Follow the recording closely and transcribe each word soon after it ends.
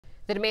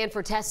The demand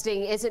for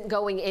testing isn't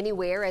going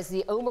anywhere as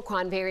the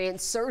Omicron variant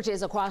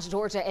surges across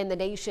Georgia and the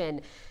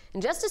nation.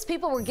 And just as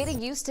people were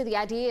getting used to the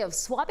idea of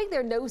swabbing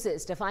their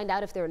noses to find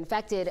out if they're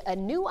infected, a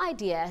new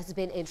idea has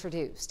been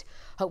introduced.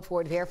 Hope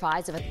Ford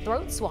verifies if a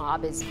throat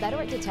swab is better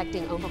at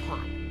detecting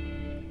Omicron.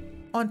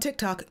 On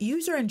TikTok,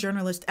 user and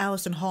journalist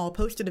Allison Hall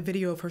posted a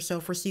video of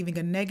herself receiving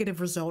a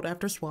negative result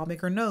after swabbing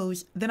her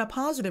nose, then a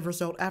positive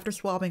result after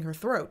swabbing her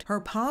throat. Her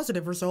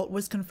positive result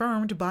was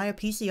confirmed by a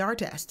PCR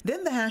test.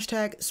 Then the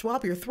hashtag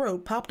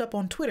 #SwabYourThroat popped up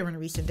on Twitter in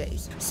recent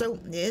days. So,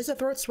 is a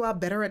throat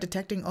swab better at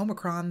detecting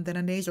Omicron than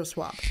a nasal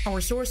swab?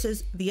 Our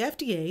sources: the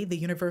FDA, the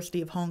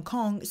University of Hong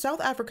Kong,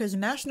 South Africa's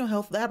National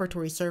Health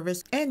Laboratory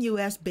Service, and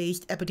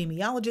US-based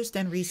epidemiologists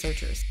and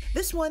researchers.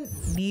 This one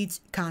needs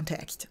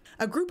context.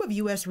 A group of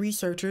US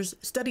researchers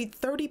studied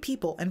 30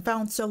 people and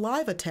found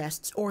saliva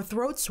tests or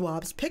throat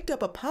swabs picked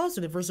up a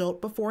positive result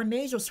before a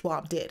nasal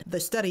swab did. The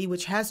study,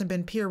 which hasn't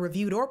been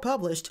peer-reviewed or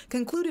published,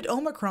 concluded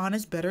Omicron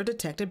is better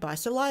detected by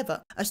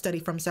saliva. A study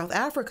from South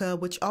Africa,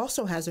 which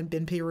also hasn't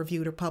been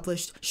peer-reviewed or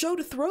published,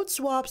 showed throat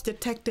swabs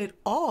detected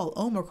all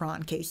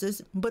Omicron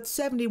cases, but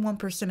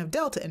 71% of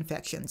Delta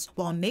infections,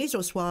 while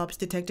nasal swabs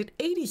detected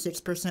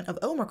 86% of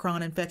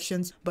Omicron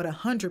infections, but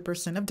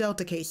 100% of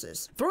Delta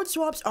cases. Throat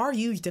swabs are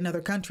used in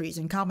other countries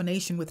in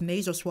combination with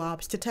nasal swabs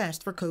to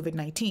test for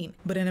COVID-19.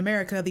 But in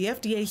America, the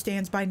FDA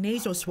stands by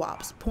nasal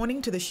swabs,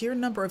 pointing to the sheer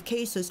number of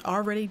cases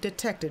already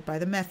detected by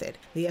the method.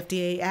 The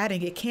FDA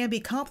adding it can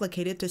be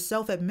complicated to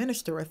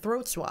self-administer a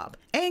throat swab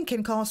and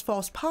can cause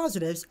false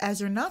positives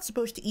as you're not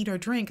supposed to eat or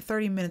drink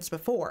 30 minutes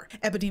before.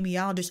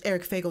 Epidemiologist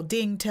Eric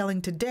Fagel-Ding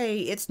telling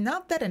Today it's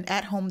not that an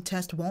at-home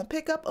test won't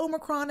pick up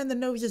Omicron in the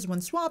noses when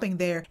swabbing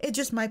there, it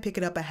just might pick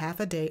it up a half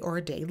a day or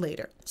a day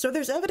later. So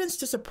there's evidence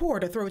to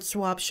support a throat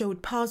swab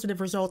showed positive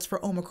results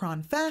for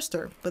Omicron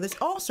faster, but there's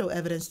also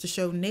evidence to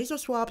show nasal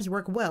swabs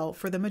work well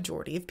for the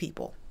majority of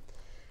people.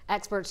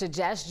 Experts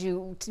suggest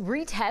you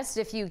retest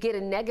if you get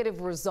a negative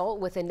result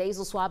with a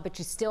nasal swab, but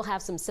you still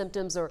have some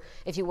symptoms or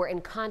if you were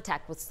in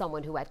contact with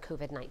someone who had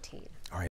COVID-19.